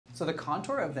So the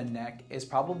contour of the neck is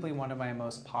probably one of my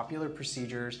most popular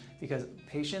procedures because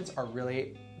patients are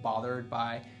really bothered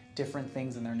by different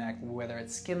things in their neck, whether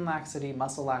it's skin laxity,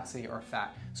 muscle laxity, or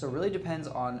fat. So it really depends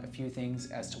on a few things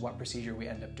as to what procedure we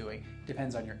end up doing. It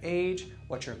depends on your age,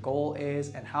 what your goal is,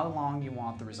 and how long you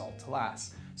want the result to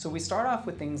last. So we start off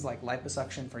with things like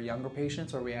liposuction for younger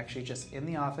patients, where we actually just in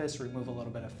the office remove a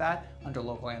little bit of fat under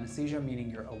local anesthesia,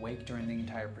 meaning you're awake during the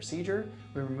entire procedure.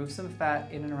 We remove some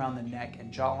fat in and around the neck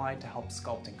and jawline to help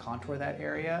sculpt and contour that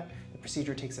area. The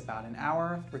procedure takes about an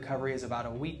hour. Recovery is about a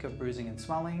week of bruising and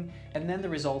swelling, and then the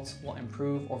results will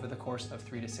improve over the course of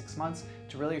 3 to 6 months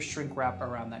to really shrink wrap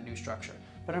around that new structure.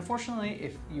 But unfortunately,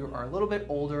 if you are a little bit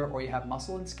older or you have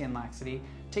muscle and skin laxity,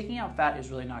 taking out fat is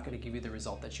really not going to give you the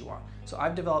result that you want. So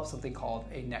I've developed something called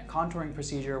a neck contouring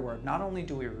procedure, where not only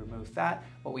do we remove fat,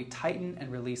 but we tighten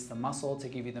and release the muscle to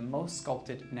give you the most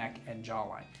sculpted neck and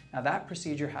jawline. Now that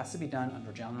procedure has to be done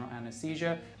under general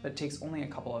anesthesia, but it takes only a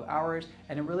couple of hours,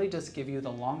 and it really does give you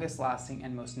the longest lasting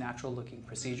and most natural looking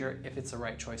procedure if it's the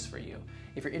right choice for you.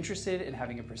 If you're interested in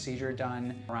having a procedure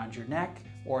done around your neck,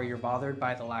 or you're bothered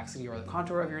by the laxity or the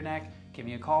contour of your neck, give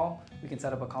me a call. We can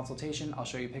set up a consultation. I'll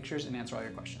show you pictures and answer all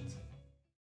your questions.